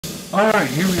Alright,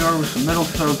 here we are with some Metal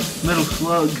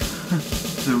Slug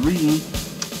 3.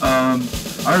 I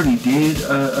already did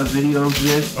a video of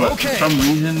this, but for some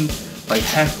reason, like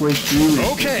halfway through,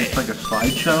 it's like a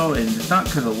slideshow, and it's not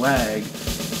because of lag.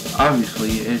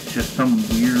 Obviously, it's just some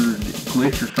weird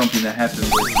glitch or something that happened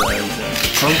with the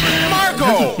program. It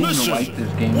doesn't seem to like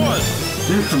this game.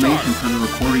 The information for the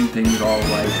recording thing is all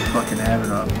like fucking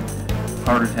having a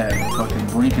heart attack, fucking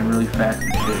blinking really fast and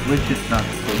shit, which it's not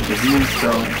supposed to do, so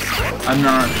I'm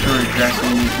not sure exactly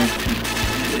if it's,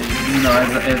 you know, as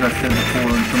I've said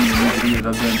before in some of the new videos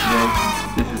I've done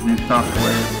today, this is new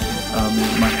software.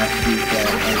 It might have to do with that.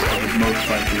 I would most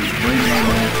likely blame it on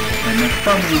that, and that's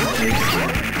probably the case.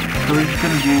 So we're just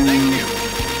gonna do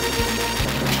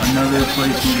another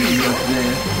playthrough video of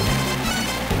this,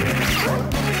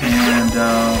 and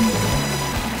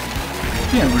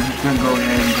yeah, we're just gonna go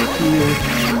ahead and go through this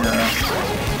and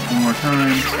one more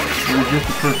time. It was just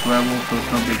the first level, so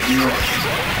it's no big deal.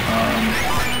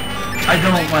 I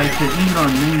don't like to, even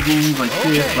on new games like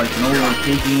this, like an old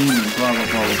arcade game and blah blah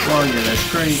blah blah blah, yeah, that's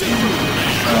great,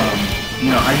 and you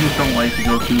know, I just don't like to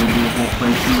go through and do a whole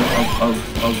playthrough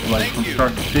of like from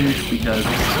start to finish, because I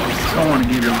don't want to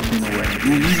give everything away.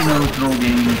 Even though it's an old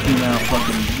game that came out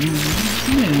fucking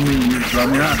many years ago.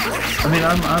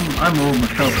 I'm old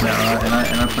myself now, and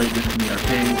I played this in the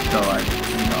arcade, so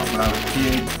you know, when I was a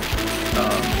kid,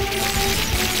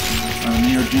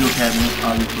 Neo Geo cabinet,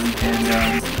 obviously, and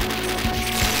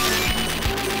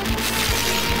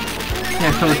yeah,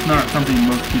 so it's not something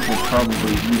most people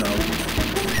probably, you know,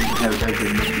 have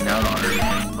been missing out on or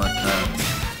anything, but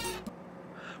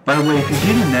by the way, if you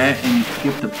get in that and you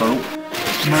skip the boat,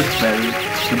 it's much better.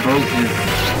 The boat is,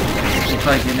 it's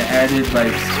like an added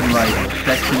like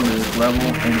section to this level,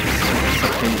 and it's just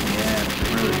a pain in the ass, it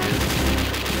really is.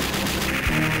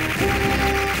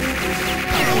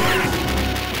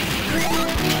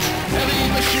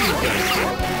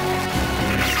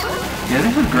 Yeah,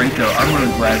 this is great though. I'm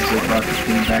really glad they brought this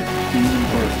game back to Steam,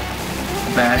 or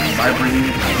back by bringing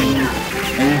it to Steam,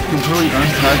 and it's completely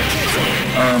untouched.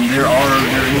 There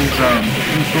is some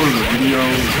sort of a video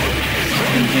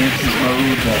enhancement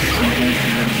mode that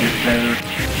enhances it a bit better,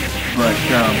 but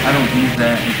I don't use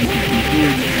that. As you can see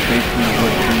here, this is basically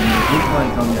what the game looks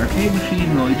like on the arcade machine.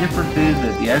 The only difference is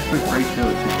that the aspect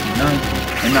ratio is 69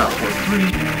 and not 4:3,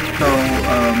 so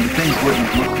the things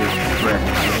wouldn't look this correct.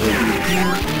 So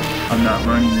here, I'm not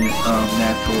running the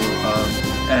natural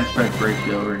aspect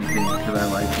ratio or anything because I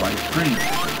like widescreen.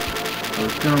 So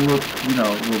it's gonna look, you know,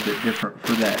 a little bit different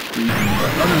for that reason.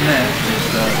 But other than that,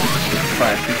 it's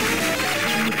classic.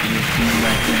 Looking at the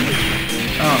back there.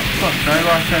 Oh fuck! I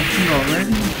lost that shoe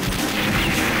already.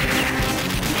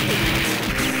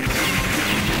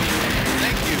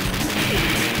 Thank you.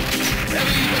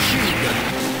 Heavy machine gun.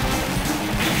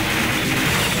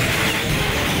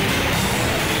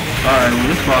 Alright, well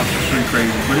this boss is pretty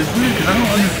crazy, but it's weird because I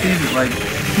don't understand it, like,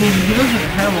 he doesn't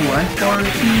have a life bar, it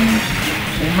seems,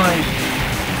 and like,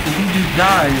 if he just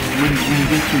dies when he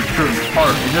gets to a certain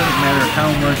part, it doesn't matter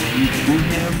how much you shoot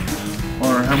him,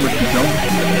 or how much you don't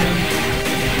shoot him,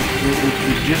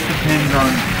 it just depends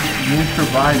on you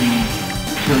surviving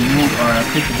till you, or I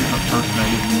picked a different person I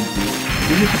didn't need to,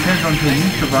 it just depends on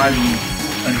you surviving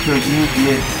until you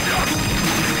get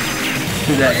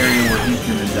to that area where he's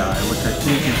gonna die, which I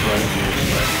think is right here,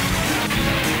 but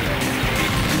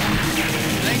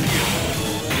Thank you.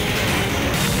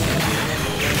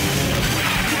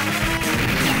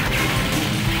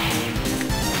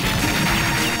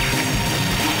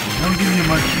 don't give you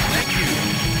much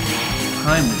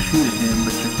time to shoot at him,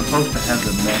 but you're supposed to have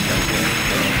the mech, I guess,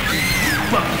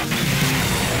 so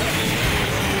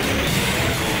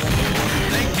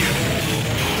Thank you.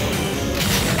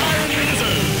 Iron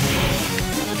Laser.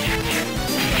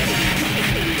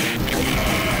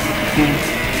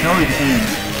 it always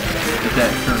ends at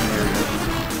that certain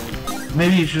area.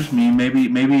 Maybe it's just me,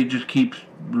 maybe it just keeps,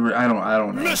 I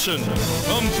don't know. Mission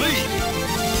complete.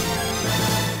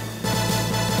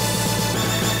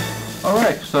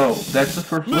 Alright, so that's the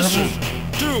first level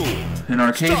in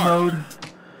arcade mode,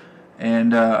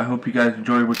 and I hope you guys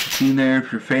enjoyed what you've seen there.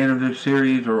 If you're a fan of this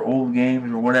series or old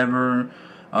games or whatever,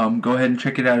 go ahead and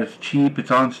check it out. It's cheap,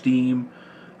 it's on Steam.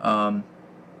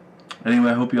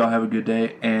 Anyway, I hope you all have a good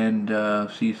day, and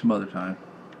see you some other time.